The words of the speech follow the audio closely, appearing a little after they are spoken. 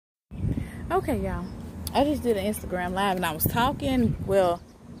Okay, y'all. I just did an Instagram live and I was talking,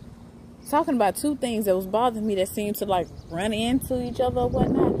 talking about two things that was bothering me that seemed to like run into each other or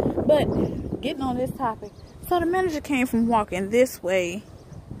whatnot. But getting on this topic, so the manager came from walking this way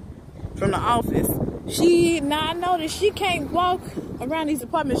from the office. I noticed she can't walk around these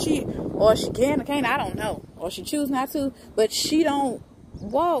apartments. She can or can't, I don't know. Or she choose not to, but she don't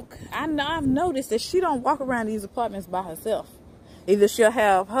walk. I've noticed that she don't walk around these apartments by herself. Either she'll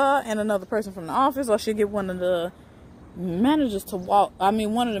have her and another person from the office, or she'll get one of the managers to walk.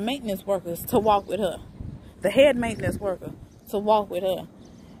 One of the maintenance workers to walk with her. The head maintenance worker to walk with her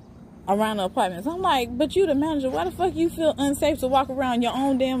around the apartments. I'm like, but you the manager, why the fuck you feel unsafe to walk around your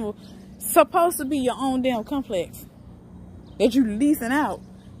own damn, supposed to be your own damn complex that you leasing out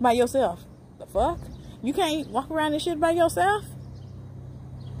by yourself? The fuck? You can't walk around this shit by yourself?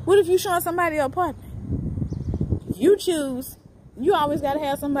 What if you showing somebody your apartment? You choose. You always gotta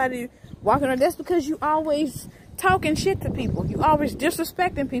have somebody walking around. That's because you always talking shit to people. You always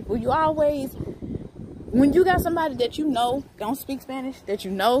disrespecting people. You always, when you got somebody that you know don't speak Spanish, that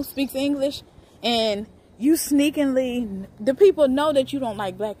you know speaks English, and you sneakingly, the people know that you don't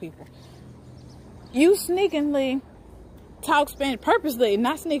like black people. You sneakingly talk Spanish, purposely,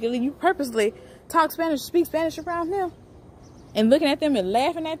 not sneakily, you purposely talk Spanish, speak Spanish around them, and looking at them and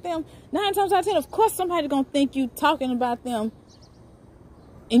laughing at them. 9 times out of 10, of course somebody gonna think you talking about them,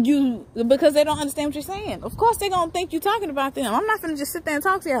 and because they don't understand what you're saying. Of course they gonna think you talking about them. I'm not gonna just sit there and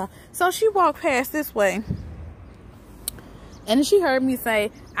talk to y'all. So she walked past this way, and then she heard me say,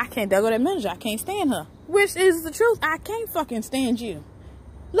 I can't, there go that manager, I can't stand her. Which is the truth. I can't fucking stand you.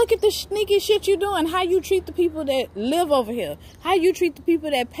 Look at the sneaky shit you doing. How you treat the people that live over here. How you treat the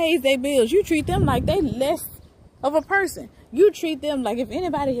people that pays their bills. You treat them like they less of a person. You treat them like if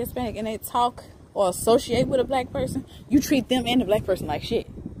anybody Hispanic and they talk or associate with a black person, you treat them and the black person like shit.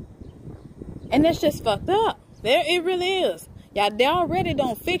 And that's just fucked up. It really is. Y'all, they already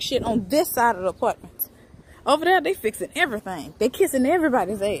don't fix shit on this side of the apartments. Over there, they fixing everything. They kissing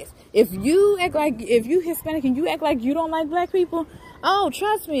everybody's ass. If you Hispanic and you act like you don't like black people, oh,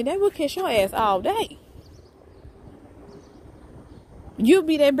 trust me, they will kiss your ass all day. You'll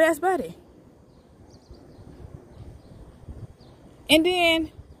be their best buddy. And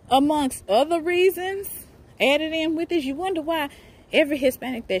then, amongst other reasons added in with this, you wonder why every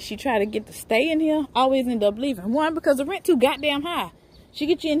Hispanic that she tried to get to stay in here always end up leaving. One, because the rent too goddamn high. She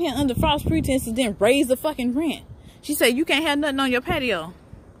get you in here under false pretenses, then raise the fucking rent. She said you can't have nothing on your patio.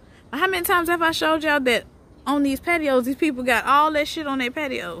 How many times have I showed y'all that on these patios, these people got all that shit on their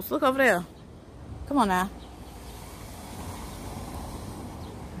patios? Look over there. Come on now.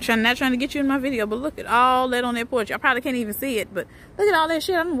 Not trying to get you in my video, but look at all that on their porch. I probably can't even see it, but look at all that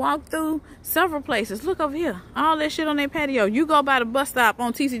shit. I done walked through several places. Look over here. All that shit on their patio. You go by the bus stop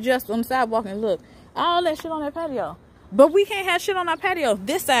on TC Justice on the sidewalk and look. All that shit on their patio. But we can't have shit on our patio.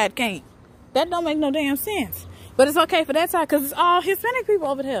 This side can't. That don't make no damn sense. But it's okay for that side because it's all Hispanic people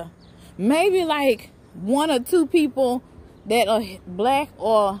over there. Maybe like 1 or 2 people that are black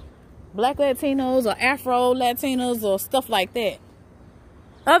or black Latinos or Afro Latinos or stuff like that.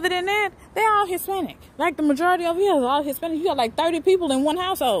 Other than that, they're all Hispanic. Like the majority of here is all Hispanic. You got like 30 people in one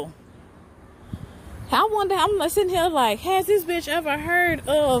household. I wonder, I'm sitting here like, has this bitch ever heard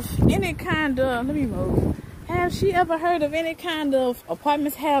of any kind of, let me move. Have she ever heard of any kind of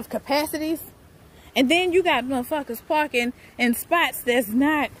apartments have capacities? And then you got motherfuckers parking in spots that's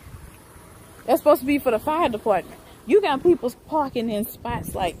supposed to be for the fire department. You got people parking in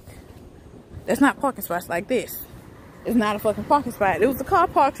spots like, that's not parking spots like this. It's not a fucking parking spot. It was the car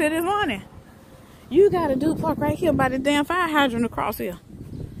park here this morning. You got a dude park right here by the damn fire hydrant across here.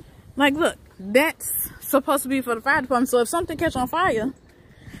 Like, look, that's supposed to be for the fire department. So if something catch on fire,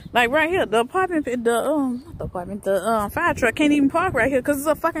 like right here, the fire truck can't even park right here because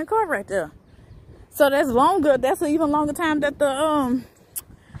there's a fucking car right there. So that's longer. That's an even longer time that the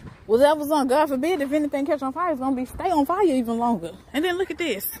whatever's on. God forbid if anything catch on fire, it's gonna stay on fire even longer. And then look at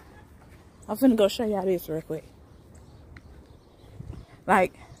this. I'm finna go show y'all this real quick.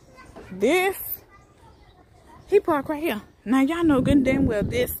 Like this, he parked right here. Now y'all know good and damn well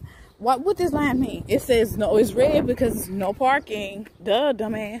this. What this line mean? It says no. It's red because it's no parking. Duh,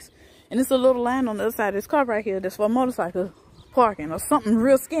 dumbass. And it's a little line on the other side of this car right here that's for motorcycle parking or something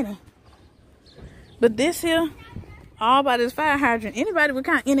real skinny. But this here, all by this fire hydrant. Anybody with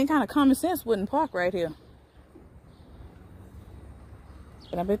any kind of common sense wouldn't park right here.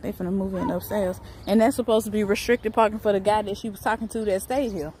 But I bet they finna move in upstairs. And that's supposed to be restricted parking for the guy that she was talking to that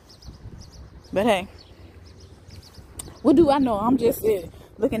stayed here. But hey, what do I know? I'm just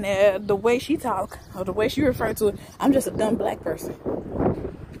looking at the way she talk or the way she referred to it. I'm just a dumb black person.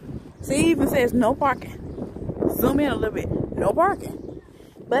 See, it even says no parking. Zoom in a little bit. No parking.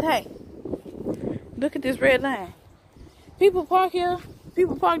 But hey, look at this red line. People park here.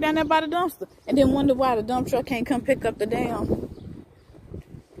 People park down there by the dumpster. And then wonder why the dump truck can't come pick up the damn...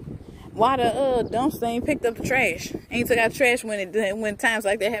 Why the dumpster ain't picked up the trash. Ain't took out trash when times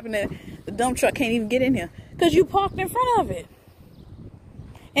like that happen, that the dump truck can't even get in here. Because you parked in front of it.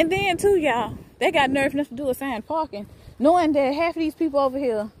 And then too, y'all, they got nerve enough to do assigned parking. Knowing that half of these people over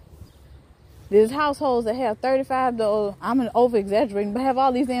here, there's households that have 35 to, I'm over-exaggerating, but have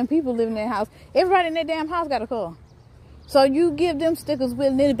all these damn people living in their house. Everybody in their damn house got a car. So you give them stickers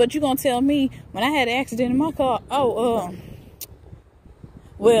willy-nilly, but you gonna tell me, when I had an accident in my car,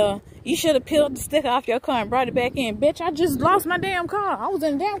 well, you should have peeled the sticker off your car and brought it back in. Bitch, I just lost my damn car. I was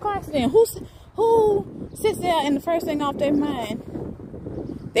in a damn car accident. Who sits there and the first thing off their mind,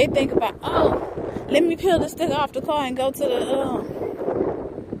 they think about, oh, let me peel the sticker off the car and go to the,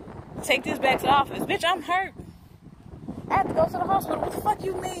 take this back to the office. Bitch, I'm hurt. I have to go to the hospital. What the fuck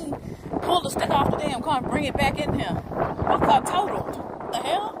you mean? Pull the sticker off the damn car and bring it back in here. My car totaled. What the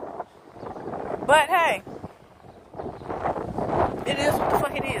hell? But hey, it is what the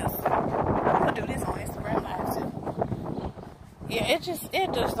fuck it is. I'm gonna do this on Instagram Live too. Yeah, it just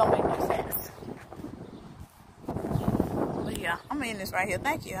don't make no sense. But yeah, I'm gonna end this right here.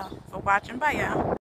 Thank you for watching. Bye, y'all.